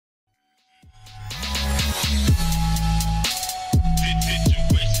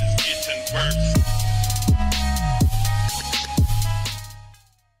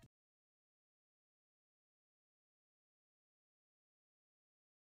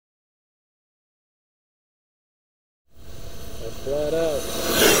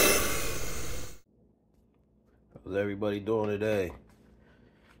How's everybody doing today?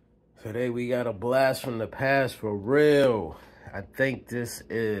 Today we got a blast from the past for real. I think this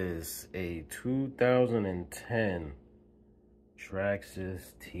is a 2010 TRAXXAS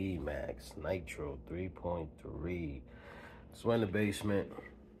T-Maxx NITRO 3.3. So in the basement,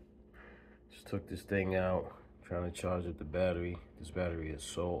 just took this thing out, trying to charge up the battery. This battery is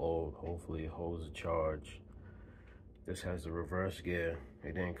so old, hopefully it holds a charge. This has the reverse gear.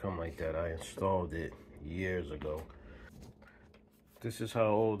 It didn't come like that. I installed it years ago. This is how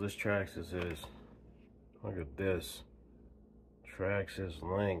old this TRAXXAS is. Look at this. TRAXXAS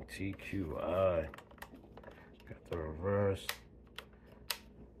Link TQI. Got the reverse.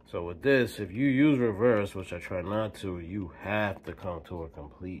 So with this, if you use reverse, which I try not to, you have to come to a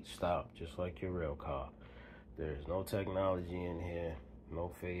complete stop, just like your real car. There's no technology in here,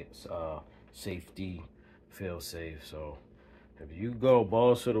 no safety, feel safe. So if you go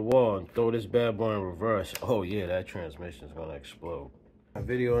balls to the wall and throw this bad boy in reverse, oh yeah, that transmission is gonna explode. A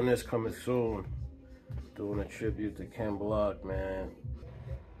video on this coming soon. Doing a tribute to Ken Block, man.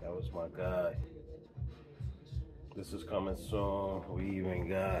 That was my guy. This is coming soon. We even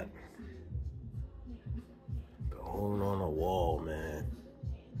got the hole on the wall, man.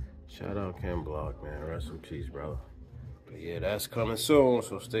 Shout out Ken Block, man. Rest in peace, brother. But yeah, that's coming soon,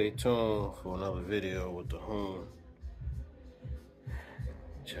 so stay tuned for another video with the home.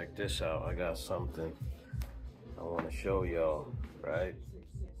 Check this out. I got something I want to show y'all, right?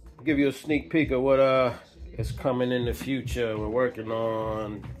 Give you a sneak peek of what is coming in the future. We're working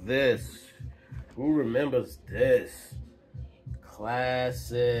on this. Who remembers this?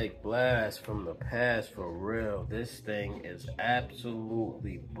 Classic blast from the past for real. This thing is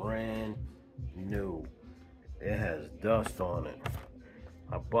absolutely brand new. It has dust on it.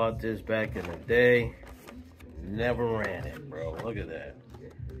 I bought this back in the day. Never ran it, bro. Look at that.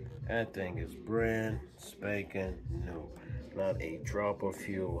 That thing is brand spanking new. Not a drop of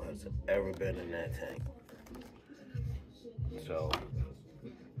fuel has ever been in that tank. So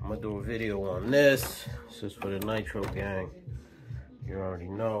I'm gonna do a video on this. This is for the Nitro gang. You already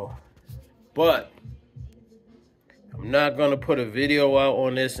know. But I'm not gonna put a video out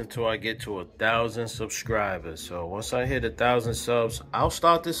on this until I get to 1,000 subscribers. So once I hit 1,000 subs, I'll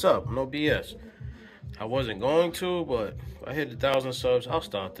start this up. No BS. I wasn't going to, but if I hit 1,000 subs, I'll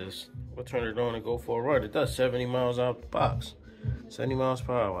start this. We'll turn it on and go for a run. It does 70 miles out the box. 70 miles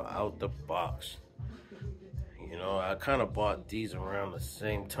per hour out the box. You know, I kind of bought these around the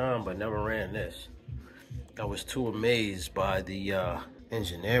same time, but never ran this. I was too amazed by the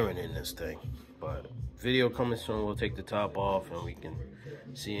engineering in this thing. But video coming soon. We'll take the top off and we can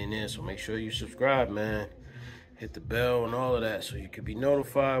see in there. So make sure you subscribe, man. Hit the bell and all of that so you can be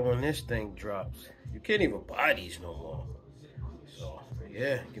notified when this thing drops. You can't even buy these no more. So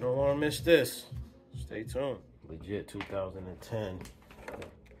yeah, you don't want to miss this. Stay tuned. Legit 2010.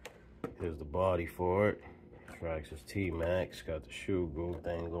 Here's the body for it. TRAXXAS T-Maxx. Got the shoe groove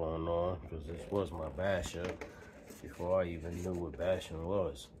thing going on because this was my basher before I even knew what bashing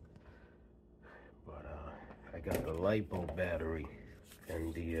was. But I got the LiPo battery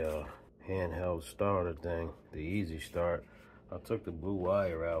and the handheld starter thing, the easy start. I took the blue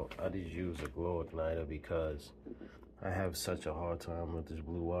wire out. I just use a glow igniter because I have such a hard time with this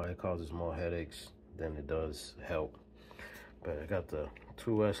blue wire. It causes more headaches than it does help. But I got the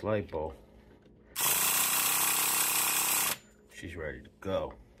 2S LiPo. She's ready to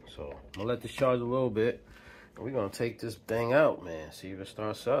go. So I'm gonna let this charge a little bit and we're gonna take this thing out, man. See if it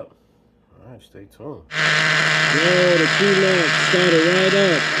starts up. All right, stay tuned. Yo, the T-Maxx started right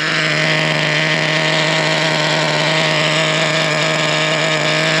up.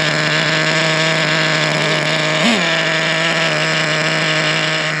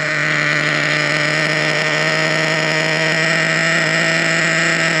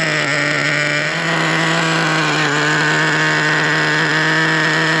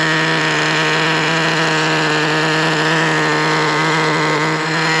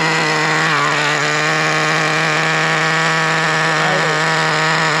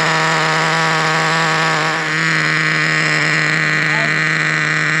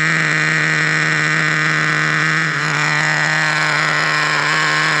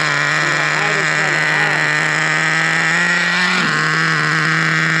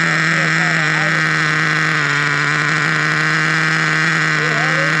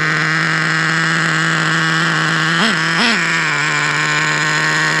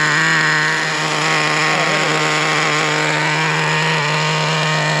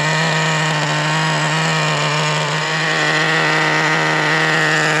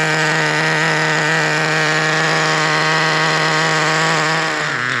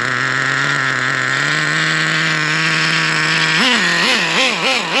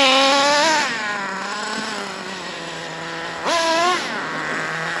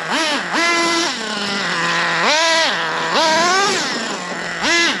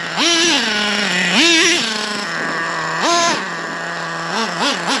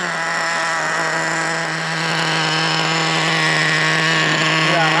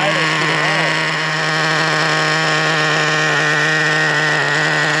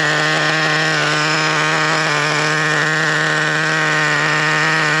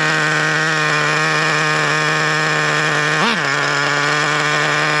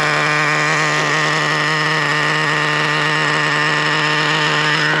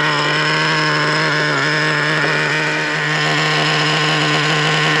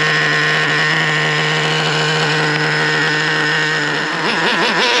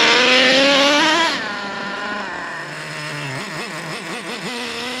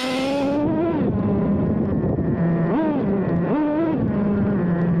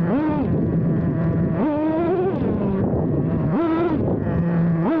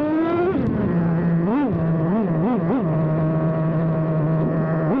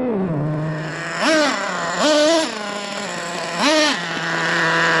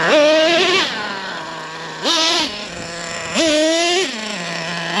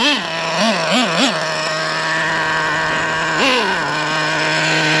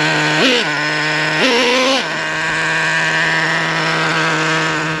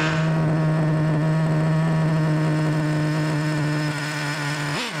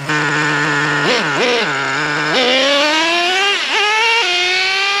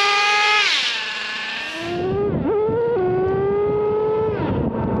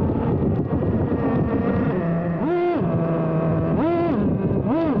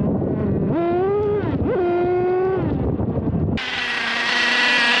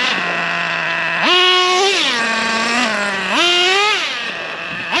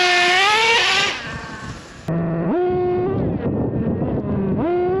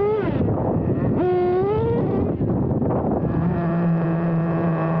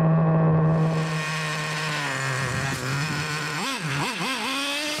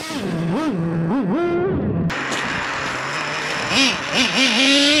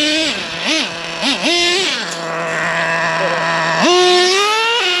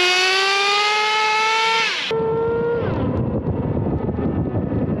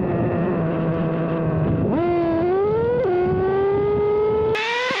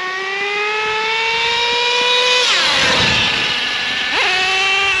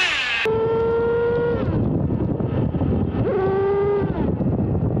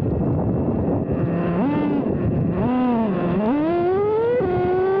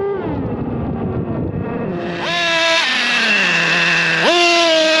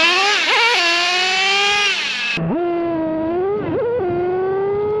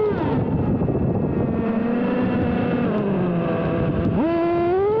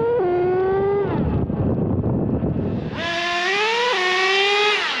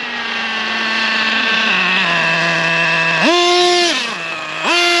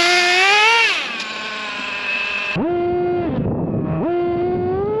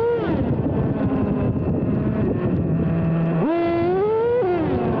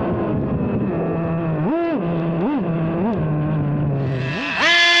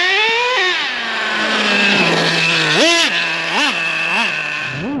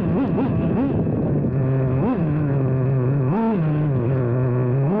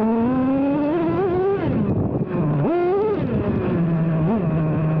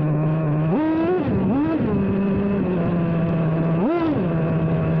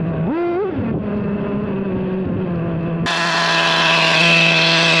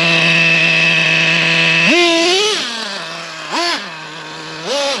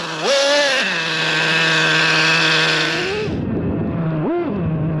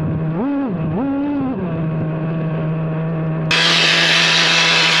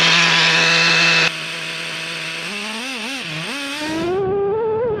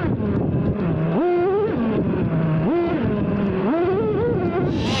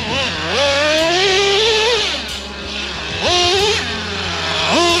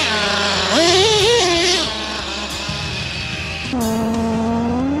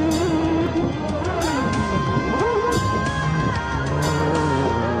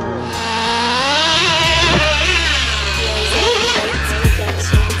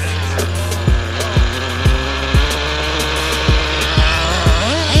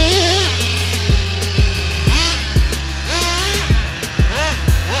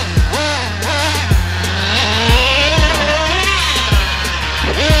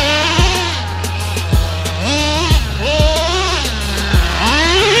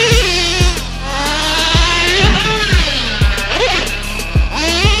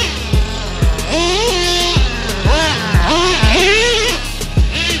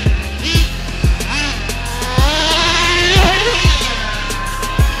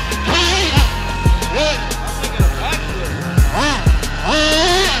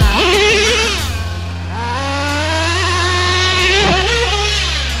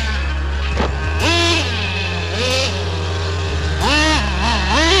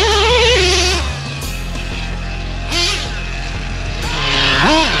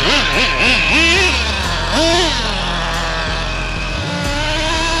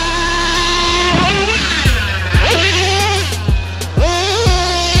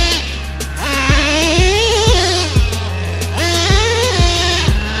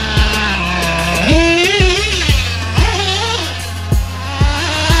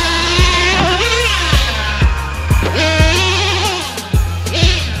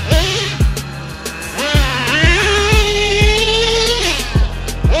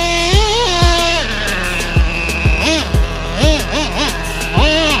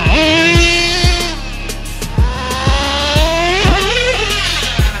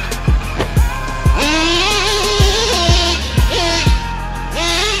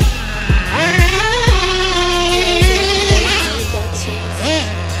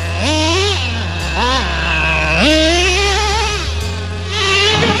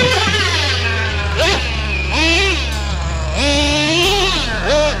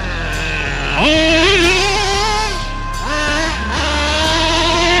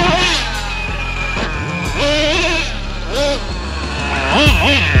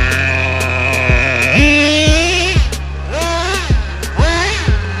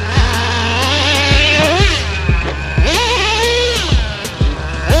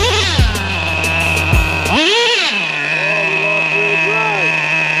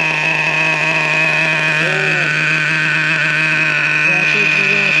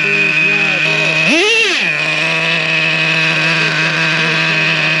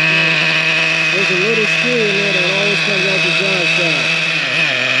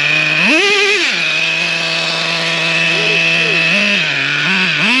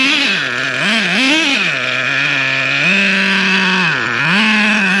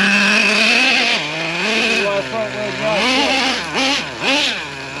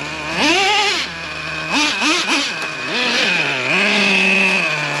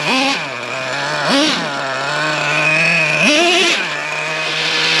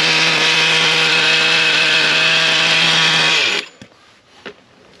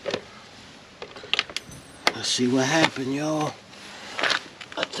 See what happened, y'all.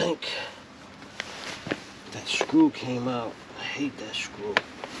 I think that screw came out. I hate that screw.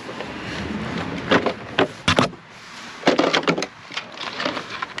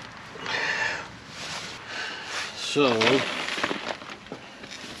 So,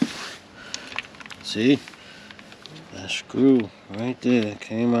 see, that screw right there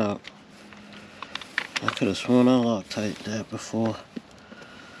came out. I could have sworn I Loctite that before.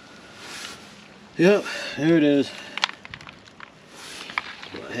 Yep, there it is.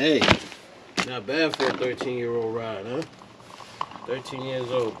 But hey, not bad for a 13-year-old ride, huh? 13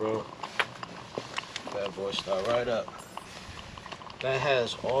 years old, bro. Bad boy, start right up. That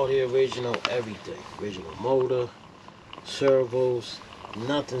has all the original everything. Original motor, servos,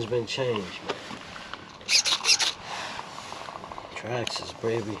 nothing's been changed, man. TRAXXAS,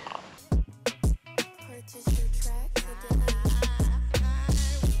 baby.